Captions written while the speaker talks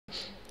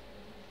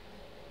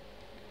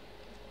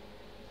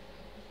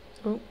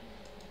Oh.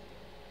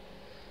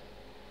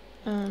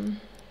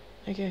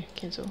 Okay,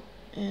 cancel.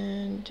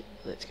 And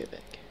let's go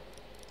back.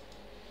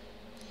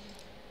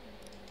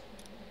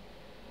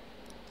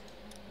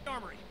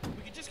 Armory,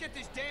 we can just get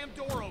this damn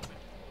door open.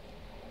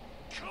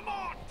 Come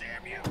on,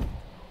 damn you!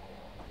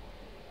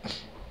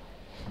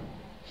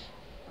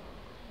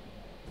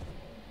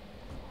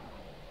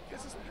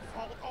 This is my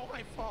fault, all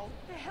my fault.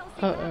 The hell's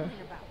he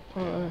babbling about?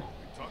 We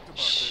talked about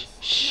this.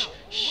 Shh. No,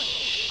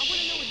 wait, I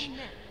wanna know what he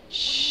meant.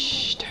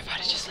 Shh. Don't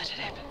fight it, just let it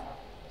happen.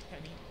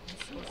 Penny, I'm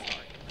so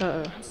sorry.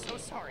 Uh-oh. I'm so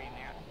sorry,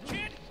 man.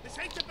 Kid, this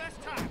ain't the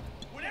best time.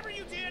 Whatever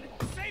you did,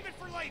 save it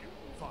for later.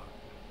 Fine.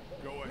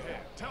 Go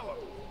ahead. Tell him.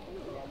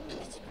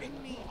 It's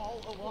been me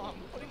all along,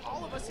 putting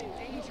all of us in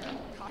danger.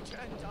 Katja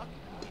and Duck,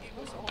 it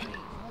was all me.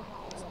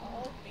 It was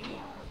all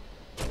me.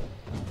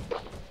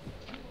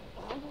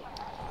 Oh, wait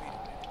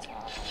a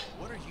minute.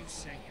 What are you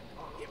saying?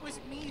 It was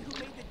me who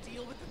made the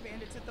deal with the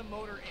bandits at the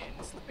motor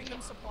inn, slipping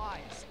them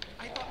supplies.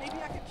 I thought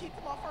maybe I could keep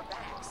them off our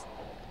backs.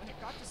 When it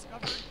got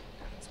discovered,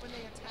 that's when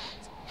they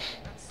attacked.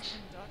 That's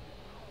when Duck...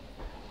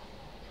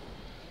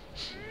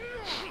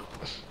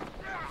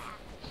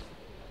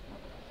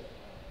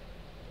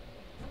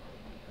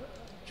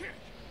 Kid,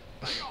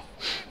 lay off,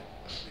 man.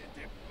 It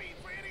didn't mean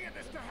for any of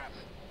this to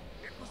happen.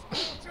 It was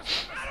all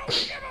just... I don't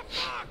give a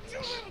fuck, you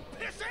little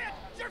pissant!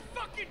 You're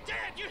fucking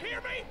dead, you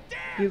hear me?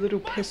 Dead! You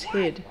little My piss wife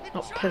head, and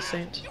not child,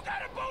 pissant. You got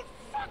them both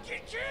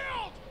fucking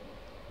killed!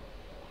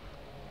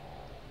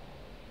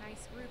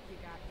 Nice group you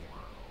got here.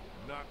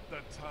 Not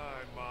the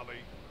time,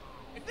 Molly.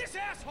 If this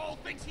asshole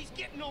thinks he's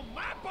getting on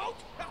my boat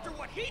after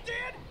what he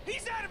did,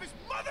 he's out of his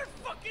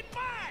motherfucking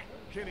mind!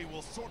 Kenny,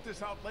 we'll sort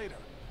this out later.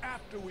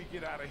 After we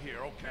get out of here,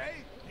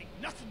 okay? Ain't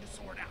nothing to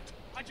sort out.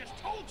 I just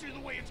told you the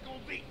way it's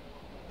gonna be.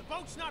 The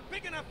boat's not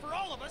big enough for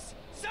all of us.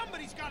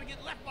 Somebody's gotta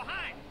get left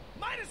behind.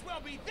 Might as well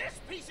be this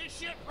piece of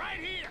shit right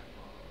here.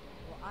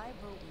 Well, I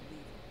vote we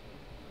leave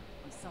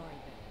it. I'm sorry,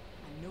 Ben.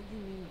 I know you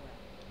mean well,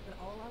 but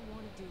all I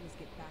want to do is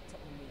get back to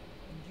O'Neill,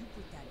 and you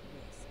put that at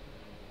risk.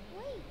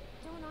 Wait,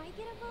 don't I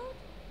get a vote?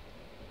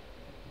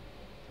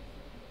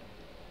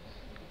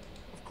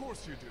 Of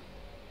course you do.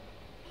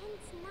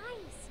 Ben's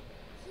nice.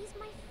 He's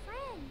my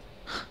friend.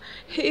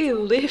 He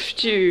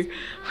left you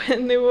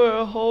when there were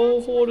a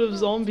whole horde of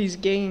zombies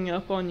ganging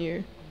up on you.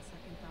 On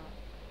second thought,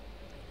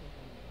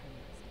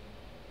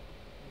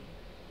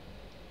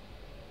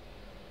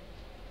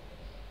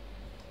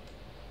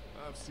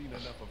 I think I'm I've seen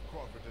enough of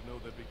Crawford to know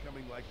that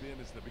becoming like Ben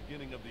is the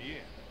beginning of the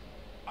end.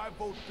 I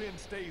vote Ben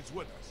stays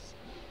with us.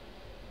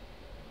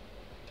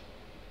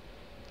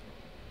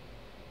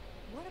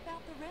 What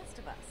about the rest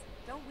of us?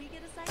 Don't we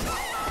get a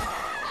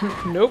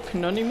say? Nope,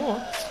 not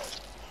anymore.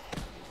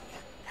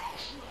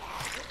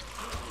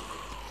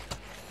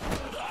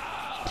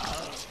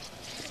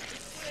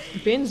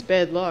 Ben's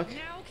bad luck.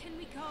 Now can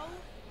we go?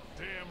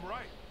 Damn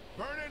right.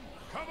 Vernon,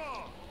 come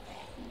on.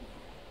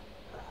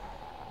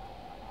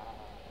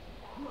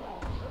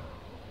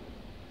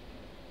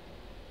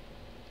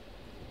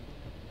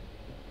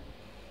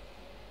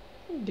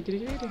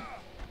 Diggity-diggity. So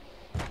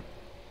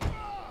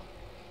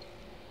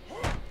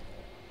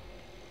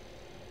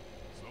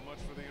much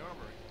for the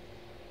armory.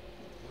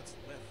 What's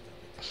left of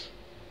it?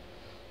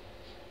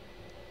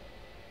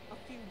 A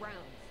few rounds.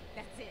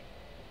 That's it.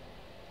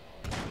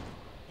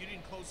 You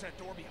didn't close that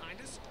door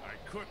behind us?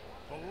 I couldn't.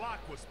 The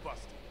lock was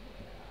busted.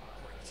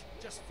 Great.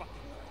 Just fucking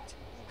great.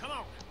 Come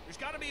on. There's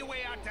gotta be a way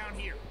out down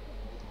here.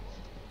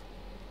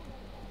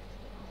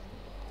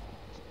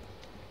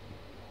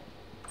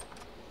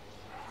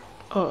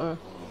 Uh-oh.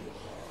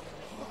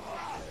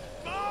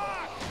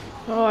 Fuck!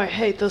 Oh, I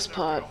hate this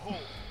part. Hole.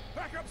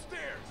 Back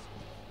upstairs.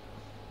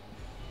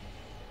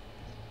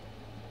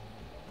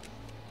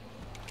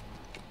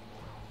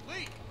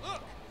 Lee,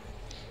 look!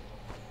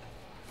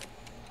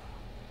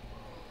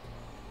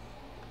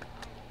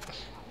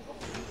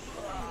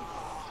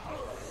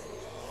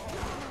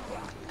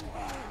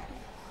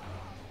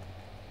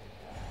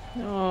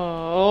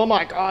 Oh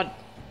my god.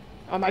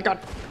 Oh my god.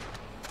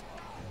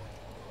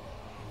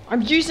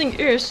 I'm using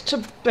S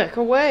to back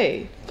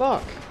away.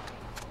 Fuck.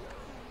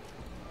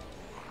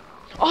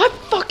 I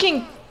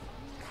fucking...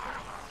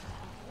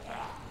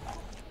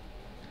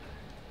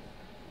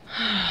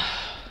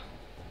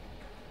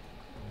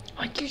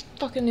 I used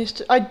fucking S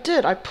to... I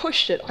did. I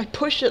pushed it. I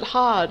pushed it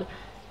hard.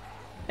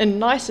 And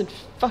nice and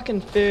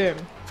fucking firm.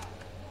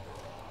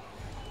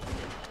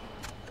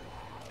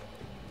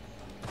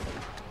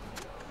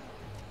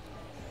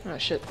 Oh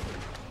shit.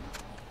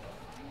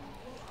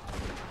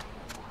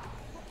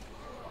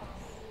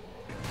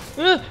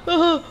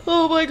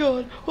 Oh my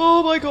god.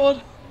 Oh my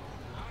god.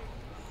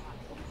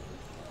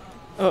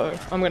 Uh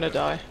oh, I'm gonna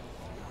die.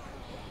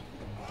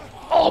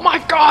 Oh my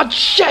god,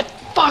 shit!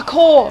 Fuck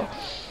whore!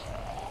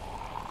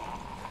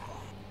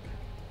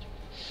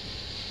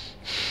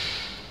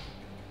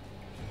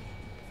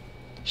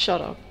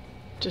 Shut up.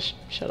 Just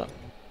shut up.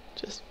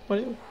 Just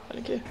whatever. I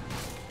don't care.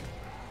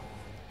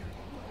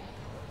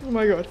 Oh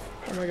my god.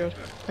 Oh my god.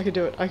 I can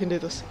do it. I can do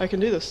this. I can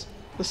do this.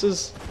 This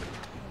is...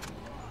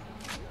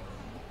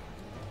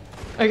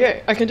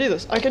 Okay, I can do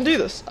this. I can do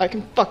this. I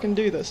can fucking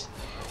do this.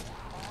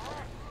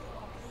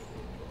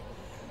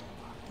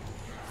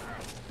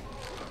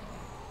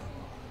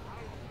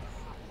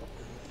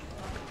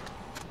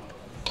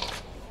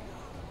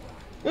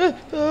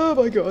 Oh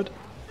my god.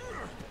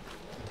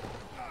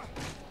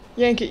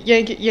 Yank it,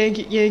 yank it, yank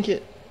it, yank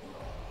it.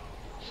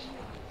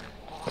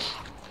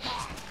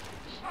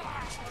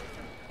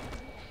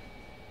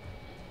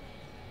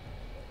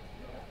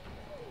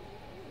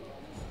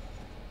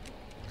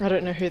 I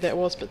don't know who that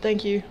was, but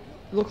thank you.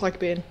 Looked like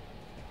Ben.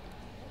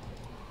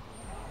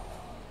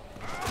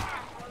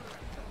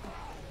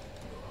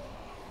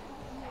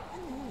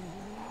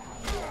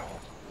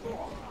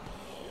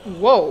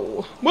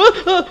 Whoa!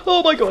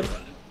 Oh my god!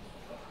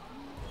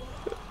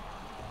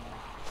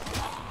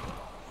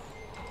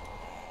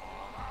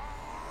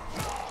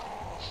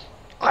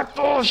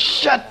 Oh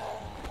shit!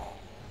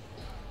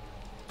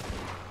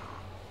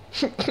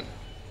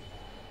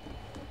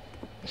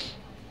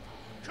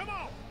 Come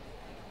on!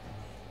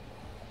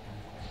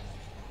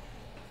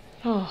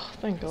 Oh,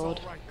 thank God. All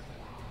right, Clem.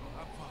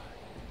 I'm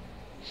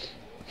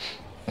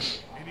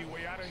fine. Any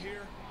way out of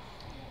here?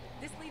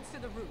 This leads to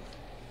the roof.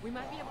 We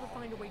might be able to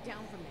find a way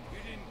down from there.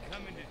 You didn't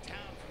come into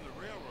town from the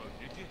railroad,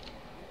 did you?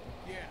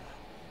 Yeah.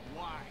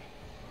 Why?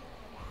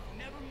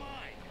 Never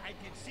mind. I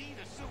can see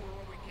the sewer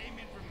where we came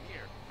in from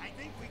here. I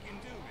think we can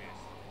do this.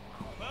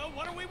 Well,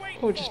 what are we waiting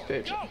Or for? just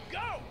bitch. Go,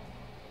 go!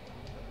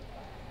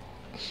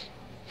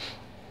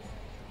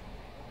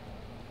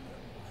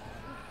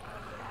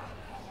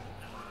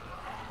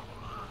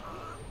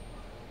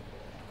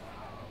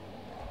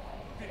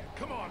 Yeah,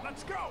 come on,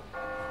 let's go!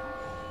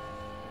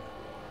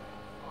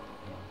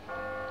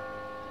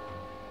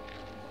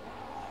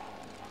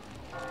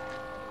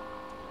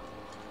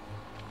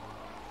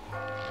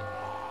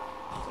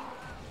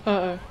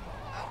 Uh-oh.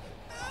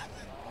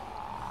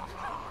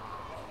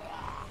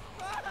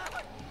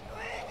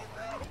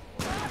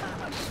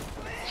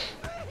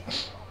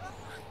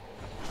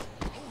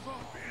 Hold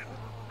on, Ben.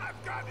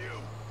 I've got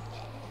you!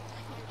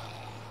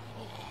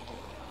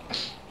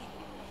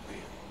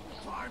 Ben,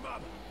 climb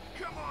up!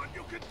 Come on,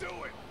 you can do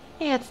it!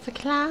 It's the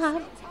climb.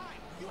 Time!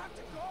 You have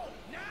to go!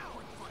 Now!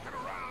 Fucking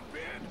around,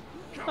 Ben!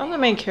 Come I'm the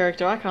on! main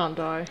character, I can't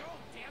die.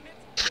 Damn it!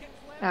 Get Clem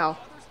and Ow. the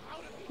others out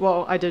of here!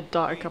 Well, I did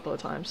die a couple of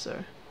times,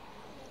 so.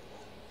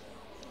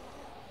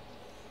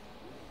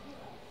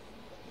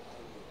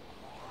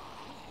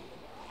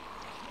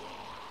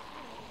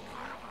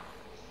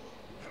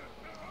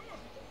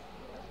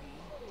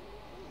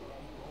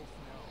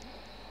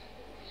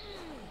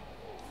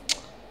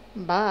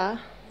 Bye.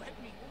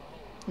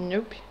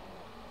 Nope.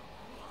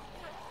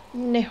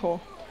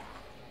 No.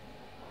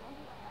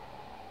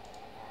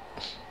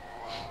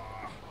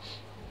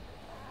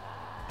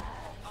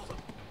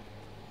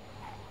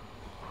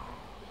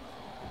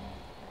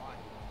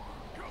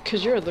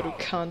 Cause you're a little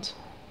cunt.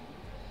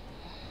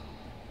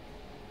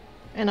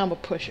 And I'm a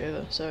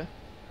pushover, so.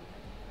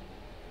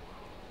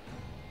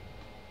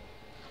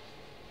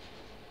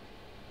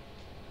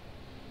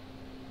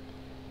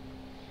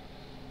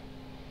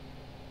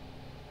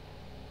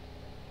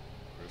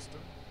 Krista?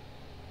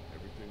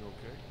 Everything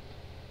okay?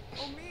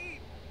 Oh, me!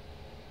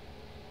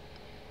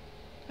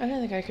 I don't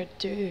think I could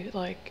do,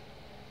 like,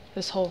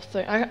 this whole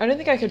thing. I don't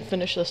think I could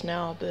finish this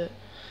now, but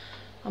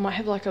I might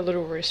have, like, a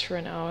little rest for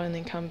an hour and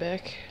then come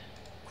back.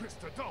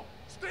 Krista, don't!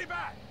 Stay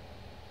back!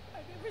 I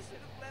never should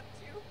have left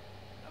you.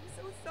 I'm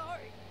so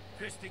sorry.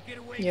 Krista, get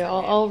away Yeah,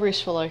 from him. I'll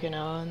rest for, like, an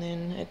hour, and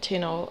then at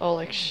 10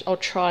 I'll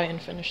try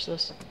and finish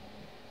this.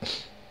 Hey.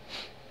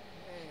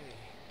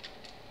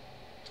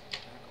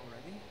 Back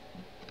already?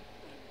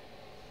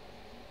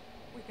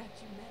 We got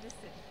you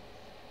medicine.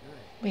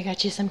 Good. We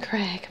got you some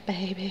crack,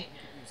 baby.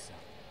 You some.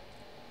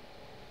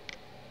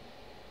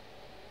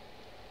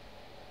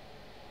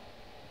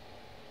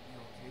 You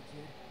okay,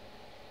 kid?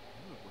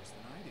 You look worse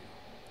than I do.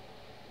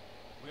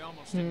 We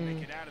almost didn't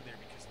make it out of there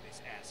because of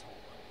this asshole.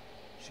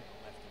 Should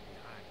have left him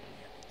behind when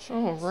we had the chance.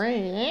 Oh,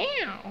 right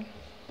now.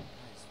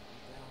 Guys, what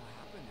the hell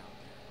happened out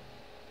there?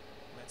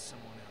 Let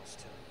someone else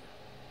tell you.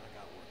 I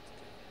got work to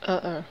do.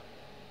 Uh-oh.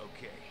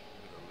 Okay,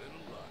 with a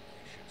little luck,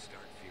 you should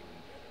start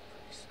feeling better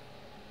pretty soon.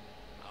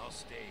 I'll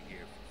stay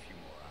here for a few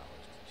more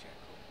hours to check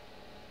on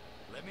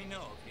you. Let me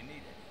know if you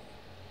need anything.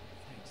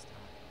 Thanks,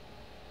 Doc.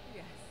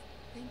 Yes.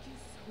 Thank you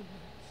so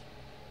much.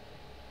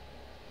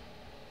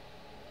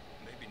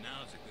 Maybe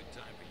now's a good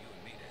time for you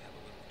and me to have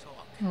a little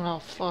talk. Oh,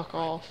 fuck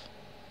off.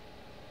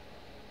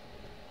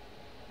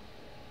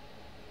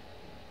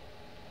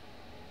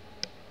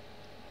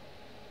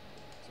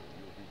 So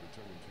you'll be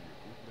returning to your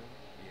group now?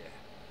 Yeah,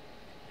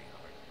 it'd be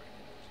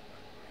heartbreaking those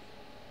not great.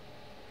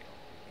 They all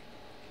need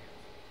to be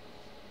careful.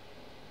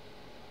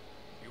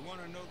 You want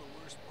to know the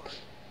worst part?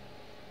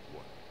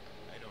 What?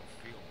 I don't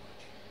feel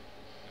much.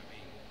 I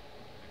mean,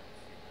 I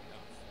don't feel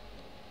enough.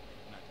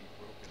 Not be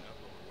broken up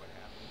over what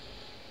happened.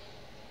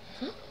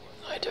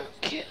 I don't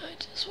care, I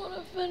just want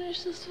to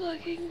finish this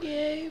fucking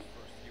game.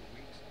 First few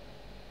weeks.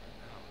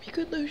 Now, You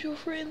could lose your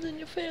friends and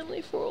your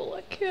family for all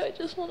I care, I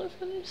just want to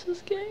finish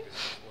this game. this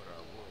is what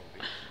our world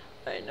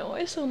is. I know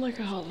I sound like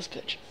a heartless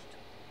bitch.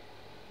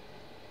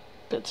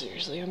 But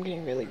seriously, I'm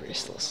getting really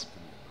restless.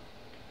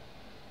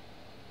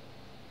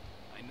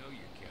 I know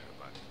you care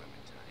about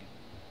Clementine.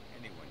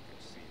 Anyone can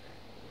see that.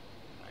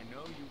 I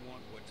know you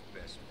want what's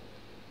best for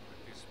her. But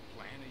this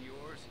plan of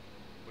yours,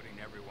 putting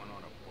everyone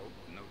on a boat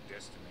with no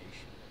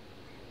destination,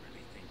 do you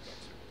really think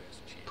that's her best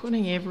chance?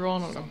 Putting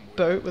everyone on a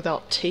boat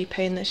without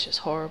T-Pain, that's just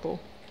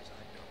horrible. Because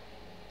I don't.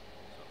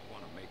 So I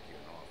want to make you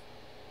an offer.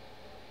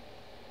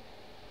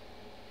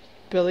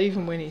 But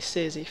even when he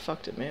says he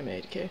fucked a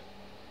mermaid, okay?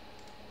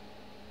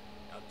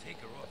 I'll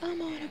take her off I'm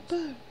your on a hands,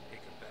 boat.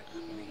 take her back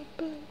I'm with on me.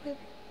 a boat.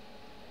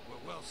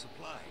 We're well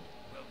supplied,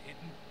 well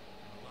hidden,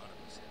 and a lot of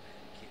us have had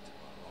kids of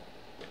our own.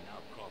 And now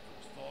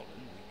Crawford's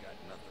fallen, we got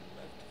nothing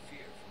left to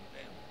fear from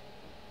them.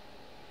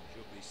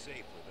 She'll be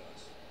safe with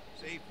us.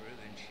 Safer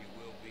than she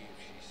will be if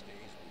she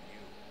stays with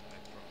you, I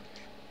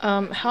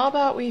promise. How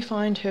about we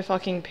find her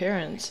fucking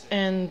parents,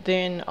 and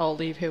then I'll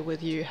leave her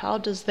with you? How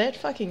does that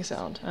fucking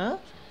sound, huh?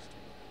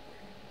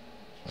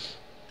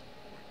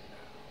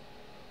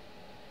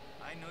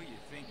 I know you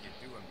think you're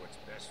doing what's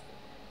best for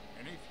her.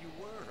 And if you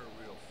were her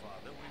real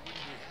father, we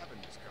wouldn't be having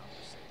this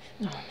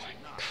conversation. Oh But my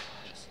you're not.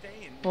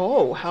 Staying with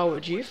Oh, you is how not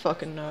would you what's best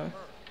fucking for know?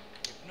 her.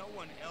 If no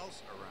one else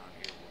around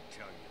here will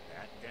tell you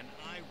that, then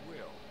I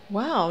will.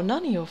 Wow,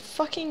 none of your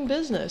fucking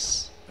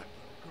business. That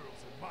little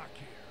girl's in my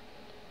care.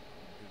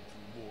 We've been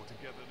through more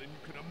together than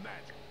you can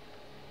imagine.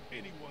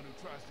 Anyone who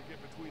tries to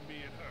get between me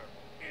and her,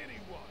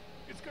 anyone,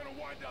 is gonna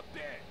wind up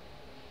dead.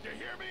 You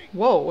hear me?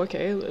 Whoa,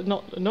 okay,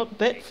 not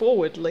that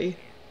forwardly.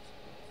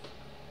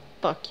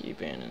 Fuck you,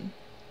 Vernon.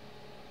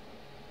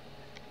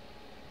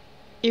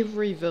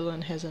 Every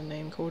villain has a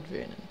name called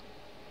Vernon.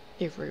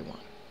 Everyone.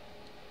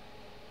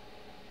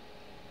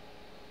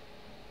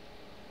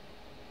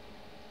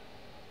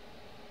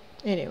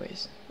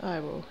 Anyways, I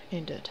will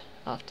end it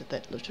after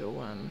that little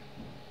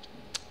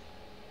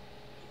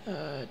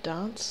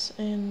dance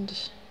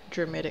and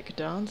dramatic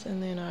dance,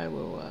 and then I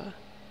will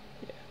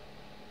yeah.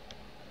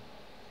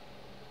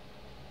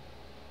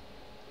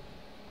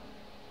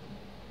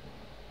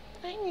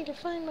 I need to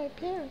find my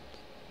parents.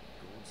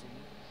 Going somewhere?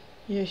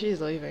 Yeah,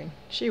 she's leaving.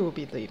 She will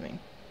be leaving.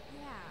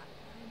 Yeah,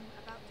 I'm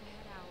about to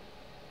head out.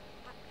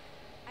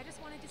 I just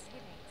wanted to say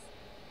thanks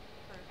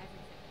for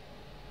everything.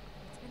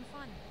 It's been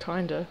fun.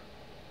 Kinda.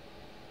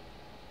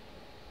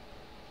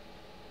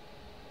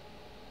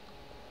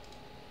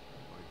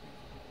 Might be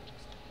for the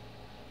best.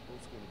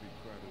 Boat's gonna be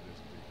crowded as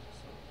it is,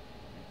 so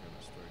you kind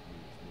of strike me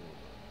as more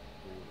of a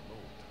go it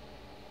alone type.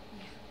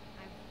 Yeah,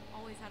 I've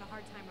always had a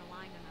hard time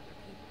relying on other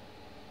people.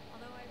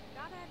 Although I've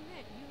gotta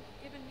admit, you've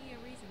given me a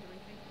reason to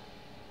rethink that.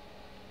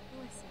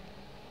 Listen,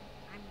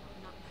 I'm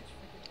not much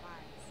for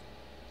goodbyes.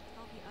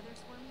 Tell the others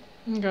for me.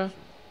 Okay.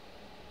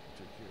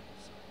 Take care of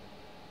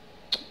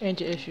yourself. And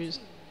your issues.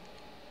 Too.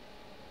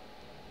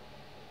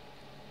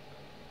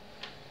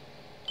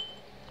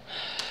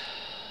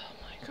 Oh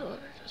my god,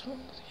 I just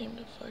want this game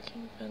to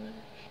fucking finish.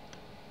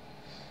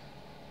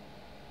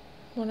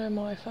 What am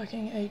I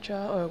fucking HR?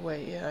 Oh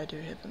wait, yeah, I do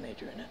have a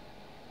major in it.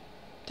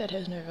 That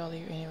has no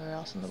value anywhere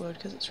else in the world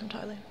because it's from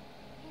Thailand.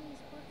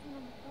 Penny's working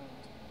on the boat.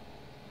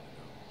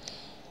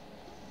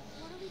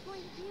 What are we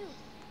going to do?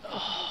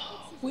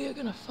 Oh, we are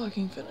gonna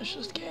fucking finish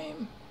this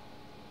game.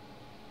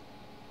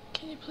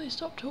 Can you please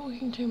stop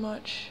talking too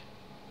much?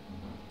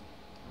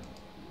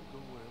 We'll go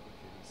wherever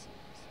Kenny says.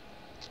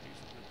 He's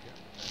a good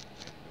captain, and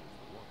he knows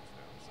the water's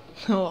down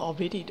south. Oh, I'll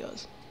bet he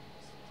does.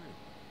 Really?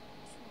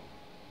 What's wrong?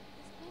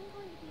 Is Ben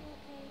going to be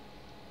okay?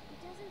 He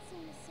doesn't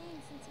seem the same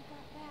since he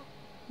got back.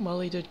 Well,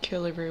 he did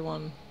kill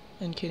everyone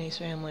in Kenny's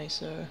family,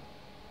 so... Ben's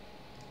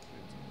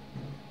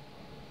okay.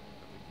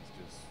 I think he's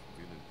just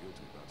feeling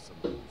guilty about some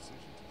of the decisions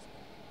he's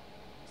made.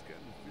 He's got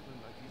me feeling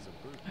like he's a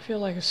burden. I feel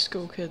like a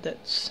school kid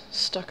that's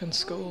stuck in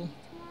school.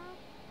 Tomorrow,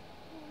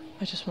 will we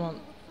I have just time to want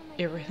look for my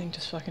everything parents?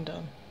 just fucking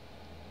done.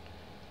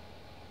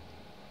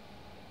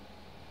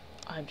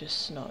 I'm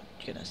just not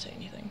gonna say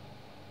anything.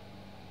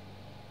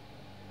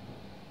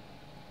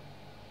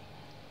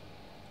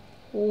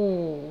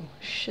 Oh,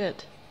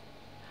 shit.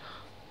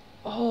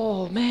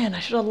 Oh, man, I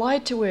should have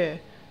lied to her.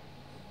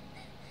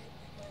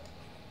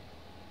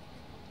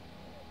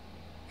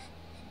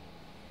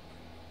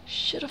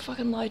 Should have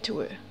fucking lied to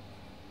her.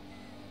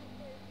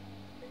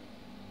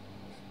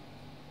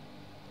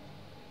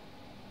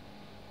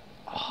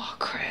 Oh,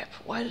 crap.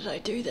 Why did I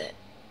do that?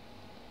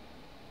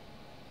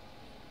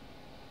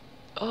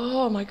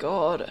 Oh my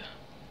god.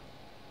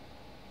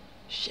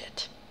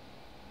 Shit.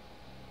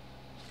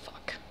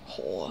 Fuck.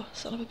 Whore.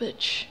 Son of a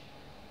bitch.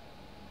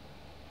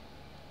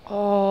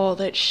 Oh,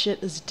 that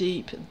shit is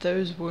deep.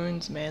 Those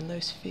wounds, man.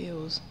 Those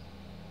feels.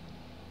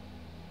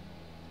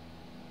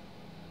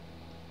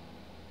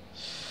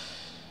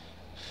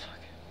 Fuck.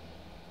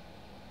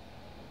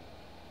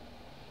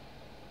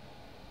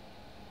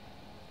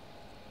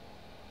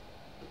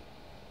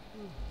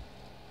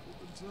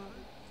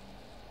 Clementine?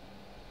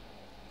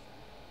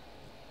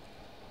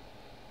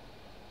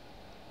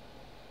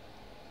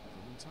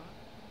 Clementine?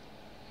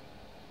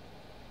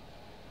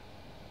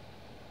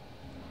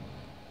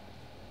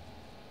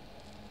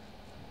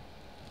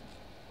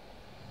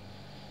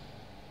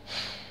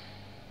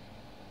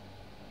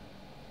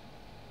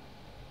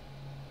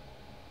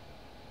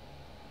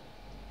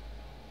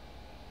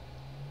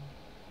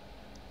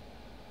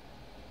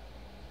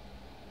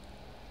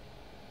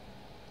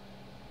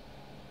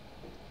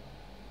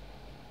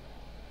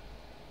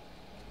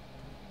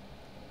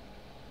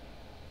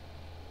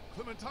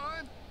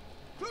 Clementine?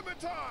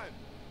 Clementine!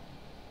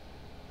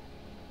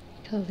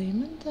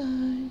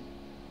 Clementine.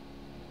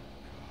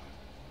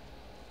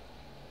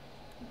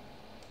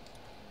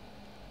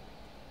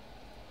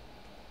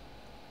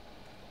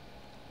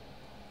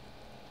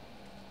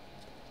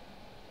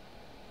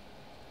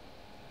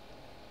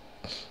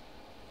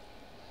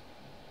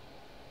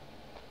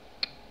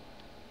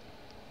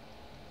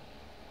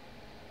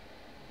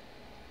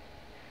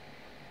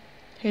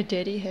 Her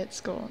daddy hat's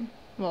gone.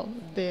 Well,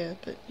 there,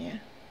 but yeah.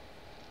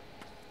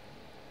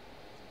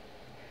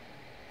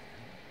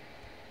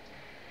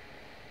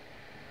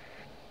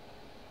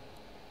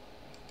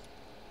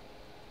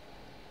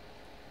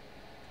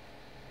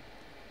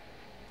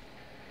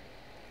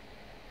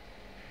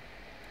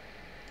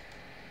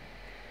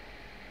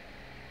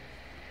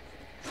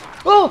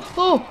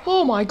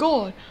 Oh my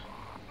god!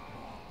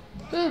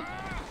 Uh.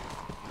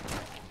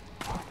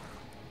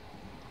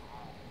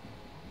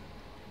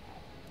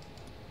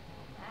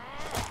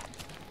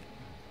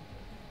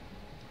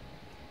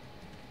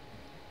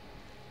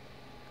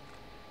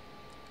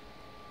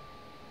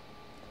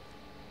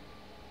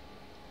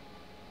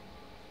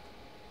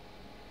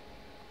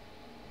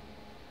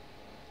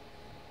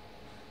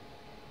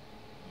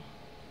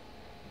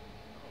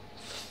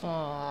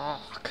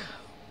 Fuck.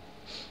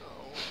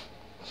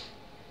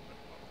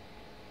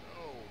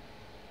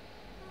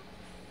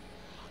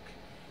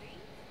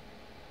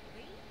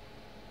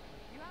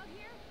 You out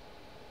here?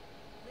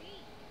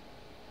 Lee!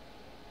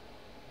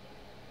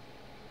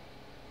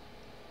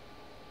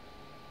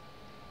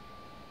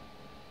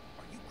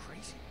 Are you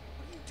crazy?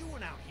 What are you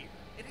doing out here?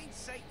 It ain't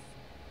safe.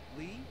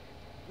 Lee?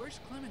 Where's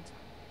Clementine?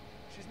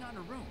 She's not in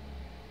her room.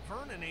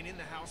 Vernon ain't in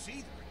the house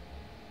either.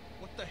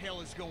 What the hell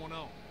is going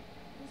on?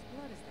 Whose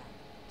blood is that?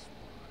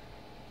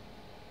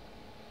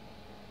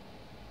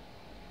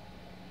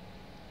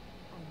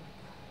 Oh my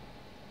god.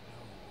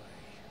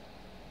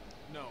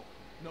 No way.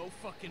 No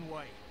fucking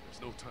way. There's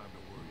no time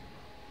to worry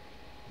about.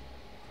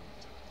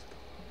 Clementine's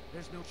gone.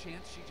 There's no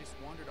chance she just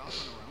wandered off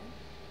on her own?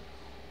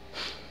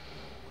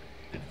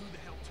 Then who the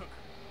hell took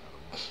her?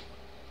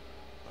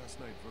 Last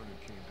night, Vernon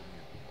came to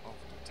me and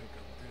offered to take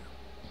her with him.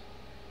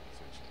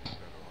 Said she'd be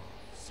better off.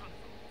 Son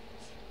of a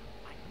bitch.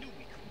 I knew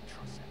we couldn't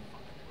trust that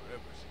fucker.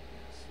 Wherever she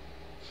is,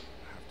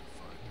 I have to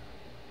find her.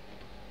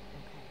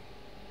 Okay.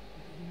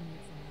 What do you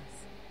need from us?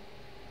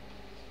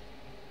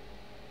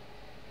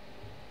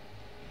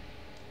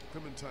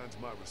 Clementine's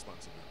my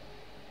responsibility.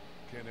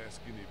 Can't ask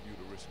any of you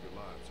to risk your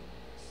lives over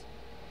this.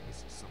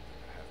 This is something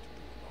I have to do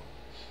alone.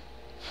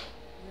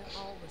 We're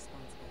all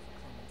responsible for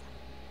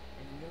Clementine.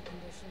 And in your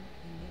condition,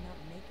 you may not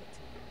make it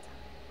to her in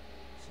time.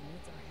 She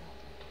needs our help.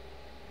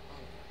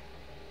 All of our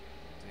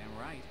help. Damn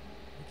right.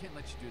 We can't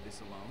let you do this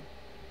alone.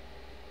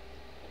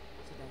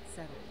 So that's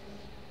settled.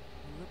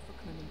 We'll look for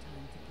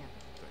Clementine together.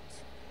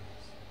 Thanks, you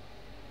guys.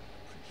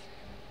 I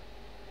appreciate it.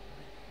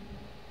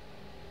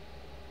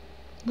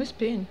 Where's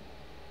Ben?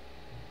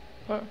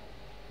 Oh.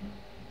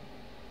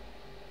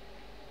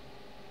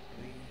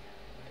 Lee,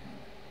 man,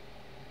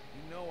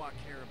 you know I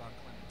care about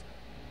Clementine.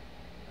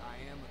 I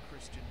am a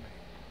Christian man.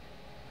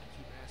 I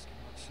keep asking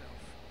myself,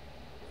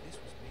 if this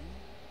was me,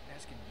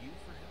 asking you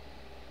for help,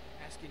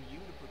 asking you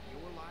to put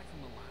your life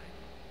on the line,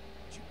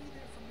 would you be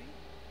there for me?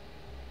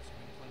 There's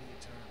been plenty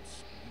of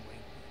times you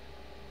ain't been.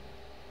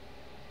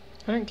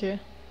 I don't care.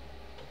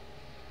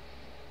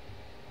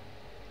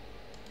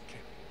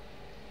 Kenny,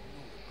 you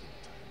know what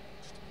Clementine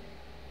means to me.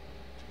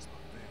 She's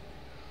my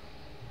family now.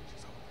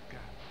 She's all I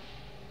got.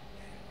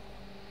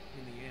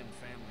 In the end,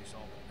 family's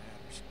all that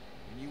matters.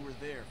 And you were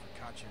there for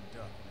Katya and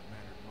Duck when it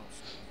mattered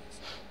most.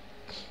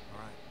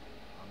 Alright,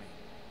 I'm in.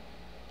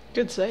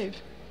 Good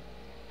save.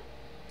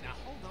 Now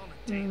hold on a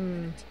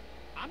damn minute.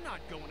 I'm not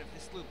going if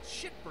this little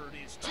shitbird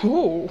is too.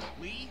 Oh.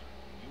 Lee,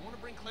 you want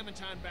to bring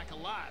Clementine back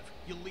alive,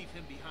 you'll leave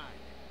him behind.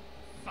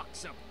 He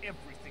fucks up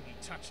everything he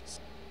touches.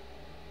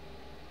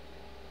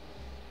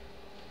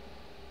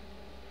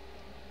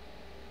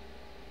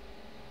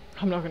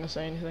 I'm not gonna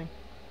say anything.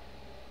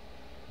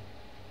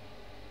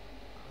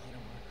 I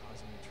don't want to cause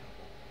any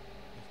trouble.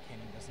 If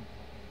Kenny doesn't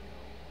want me to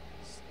go,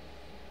 please.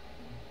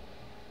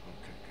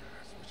 Okay,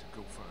 guys, we should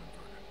go find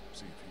Vernon.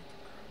 See if he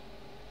took her.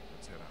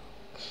 Let's head out.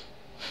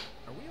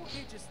 Are we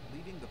okay just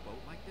leaving the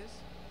boat like this?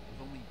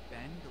 With only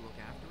Ben to look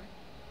after it?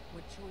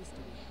 What choice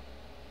do we have?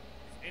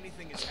 If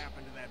anything has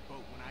happened to that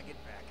boat when I get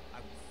back,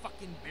 I will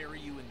fucking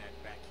bury you in that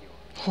backyard.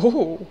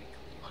 Oh.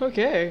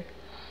 Okay.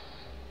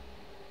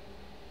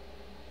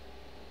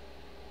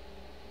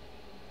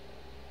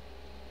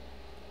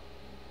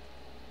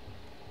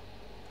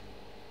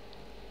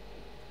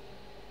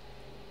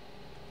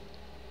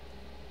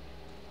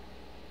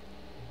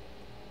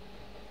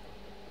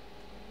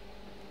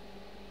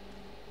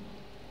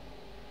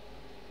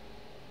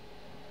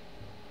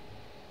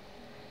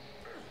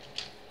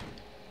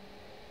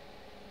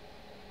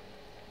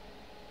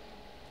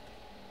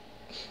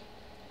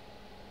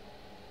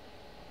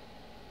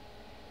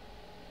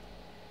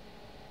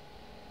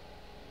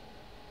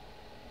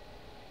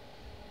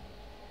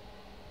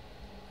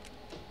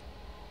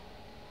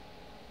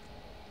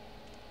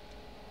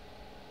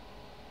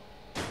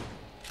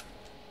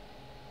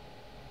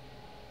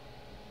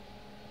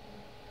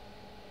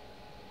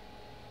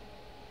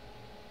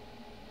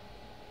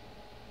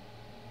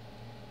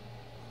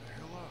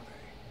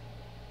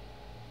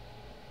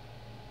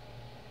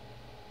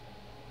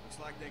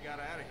 Looks like they got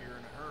out of here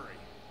in a hurry.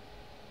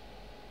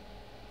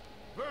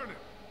 Vernon,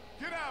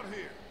 get out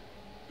here!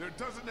 There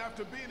doesn't have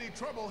to be any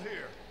trouble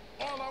here.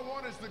 All I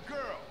want is the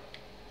girl.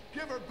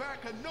 Give her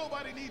back and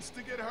nobody needs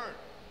to get hurt.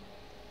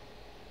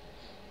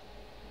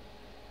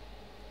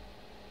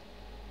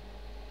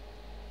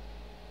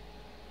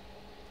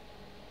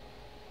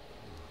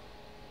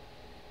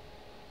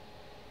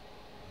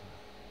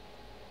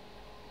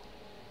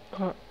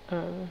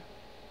 Uh-oh.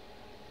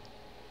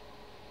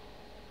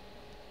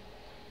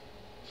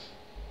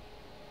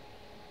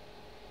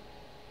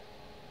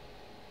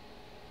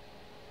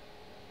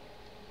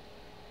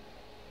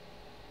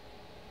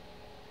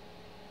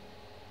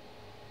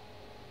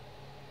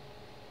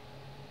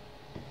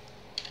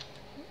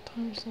 What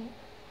time is that?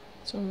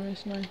 It's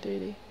almost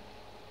 9:30.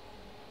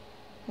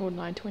 Or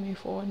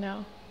 9:24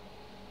 now.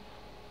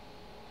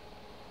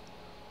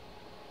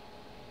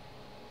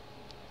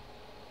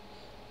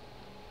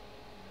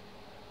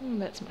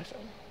 That's my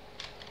phone.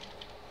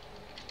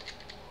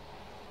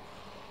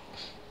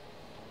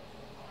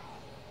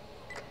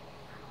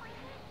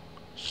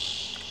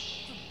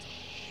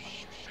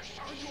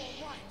 Are you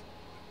all right?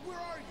 Where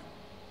are you?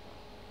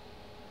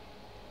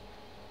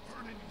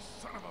 Vernon, you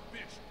son of a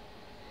bitch!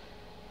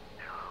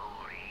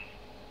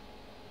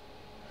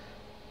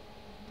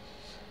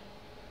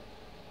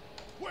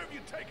 Where have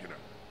you taken her?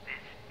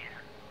 This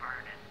isn't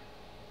Vernon,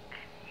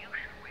 and you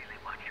should really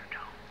watch your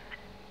tone.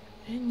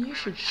 And you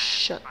should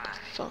shut the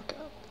fuck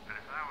up. But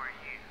if I were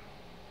you,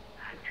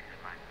 I'd choose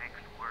my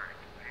next words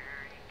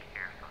very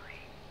carefully.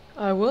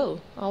 I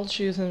will. I'll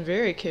choose them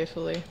very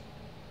carefully.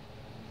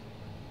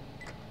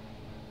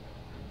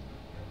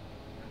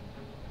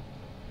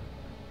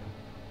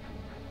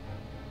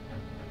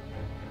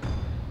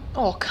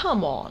 Oh,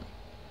 come on.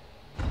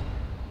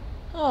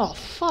 Oh,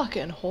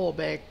 fucking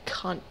whorebag,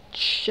 cunt,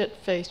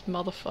 shit-faced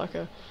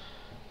motherfucker.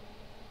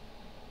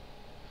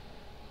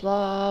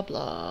 Blah,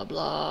 blah,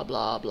 blah,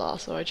 blah, blah.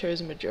 So I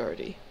chose a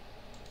majority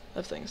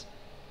of things.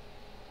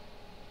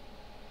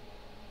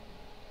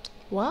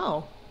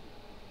 Wow.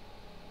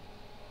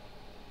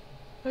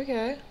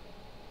 Okay.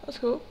 That's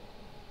cool.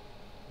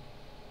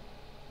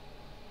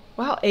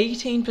 Wow,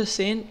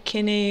 18%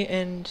 Kenny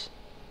and...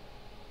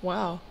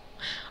 Wow.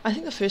 I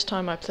think the first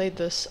time I played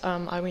this,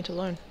 I went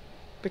alone.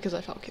 Because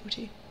I felt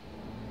guilty.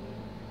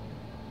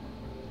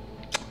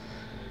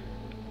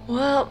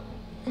 Well,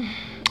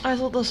 I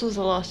thought this was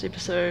the last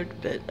episode,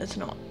 but it's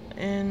not.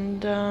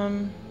 And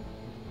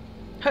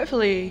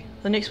hopefully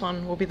the next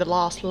one will be the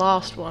last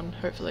one,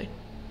 hopefully.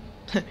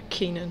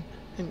 Keenan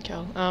and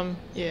Cal.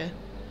 Yeah.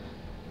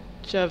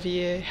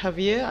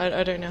 Javier,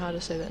 I don't know how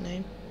to say that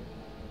name.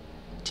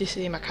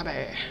 Jesse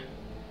Macabre.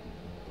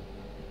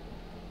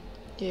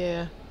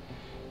 Yeah.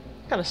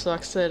 Kinda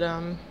sucks that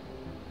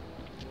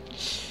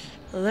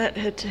that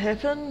had to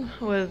happen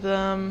with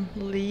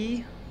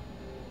Lee.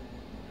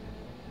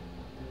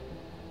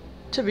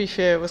 To be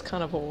fair, it was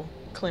kind of all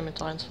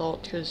Clementine's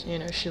fault because, you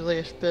know, she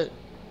left, but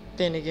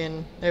then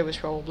again, it was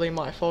probably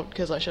my fault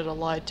because I should have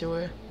lied to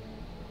her.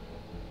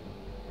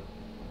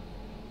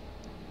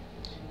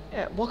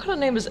 Yeah, what kind of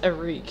name is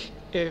Arik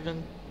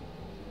Irvin?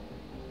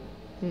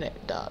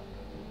 Net Dart.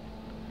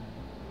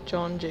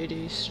 John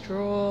J.D.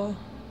 Straw.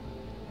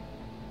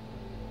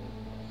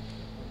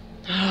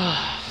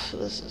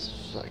 This is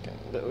fucking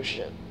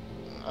bullshit.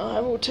 I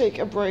will take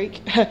a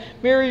break.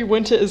 Merry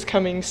Winter is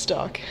coming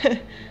stuck.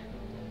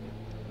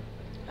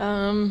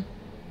 Yeah.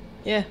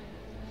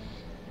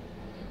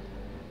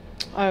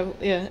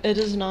 Yeah, it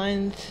is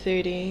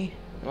 9:30.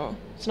 Well,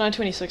 it's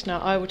 9:26 now.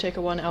 I will take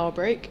a 1 hour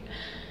break.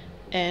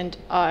 And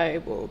I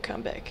will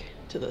come back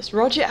to this.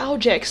 Roger L.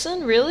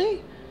 Jackson?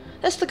 Really?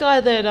 That's the guy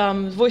that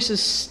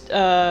voices,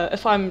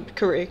 if I'm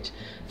correct,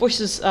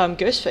 voices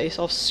Ghostface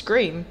off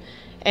Scream.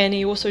 And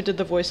he also did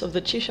the voice of the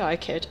Cheshire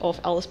Cat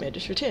of Alice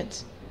Madness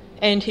Returns.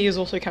 And he is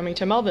also coming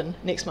to Melbourne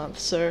next month,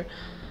 so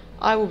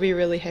I will be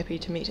really happy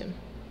to meet him.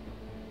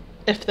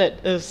 If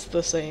that is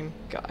the same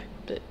guy,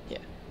 but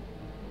yeah.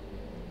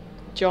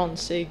 John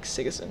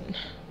Sigerson.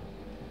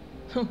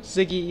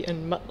 Ziggy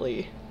and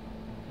Muttley.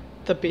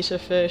 The Better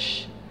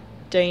Fish.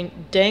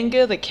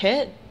 Danger the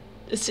Cat?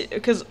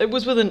 Because it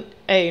was with an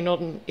A,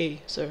 not an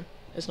E, so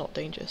it's not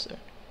Danger, so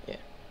yeah.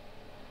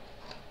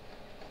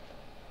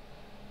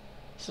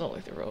 It's not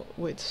like the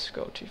words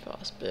scroll too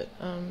fast, but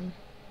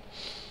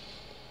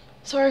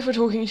sorry for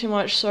talking too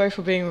much, sorry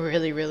for being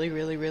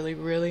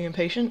really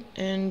impatient,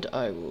 and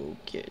I will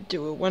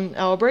do a 1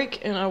 hour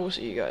break, and I will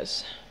see you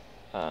guys,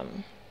 yeah,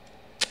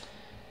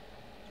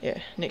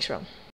 next round.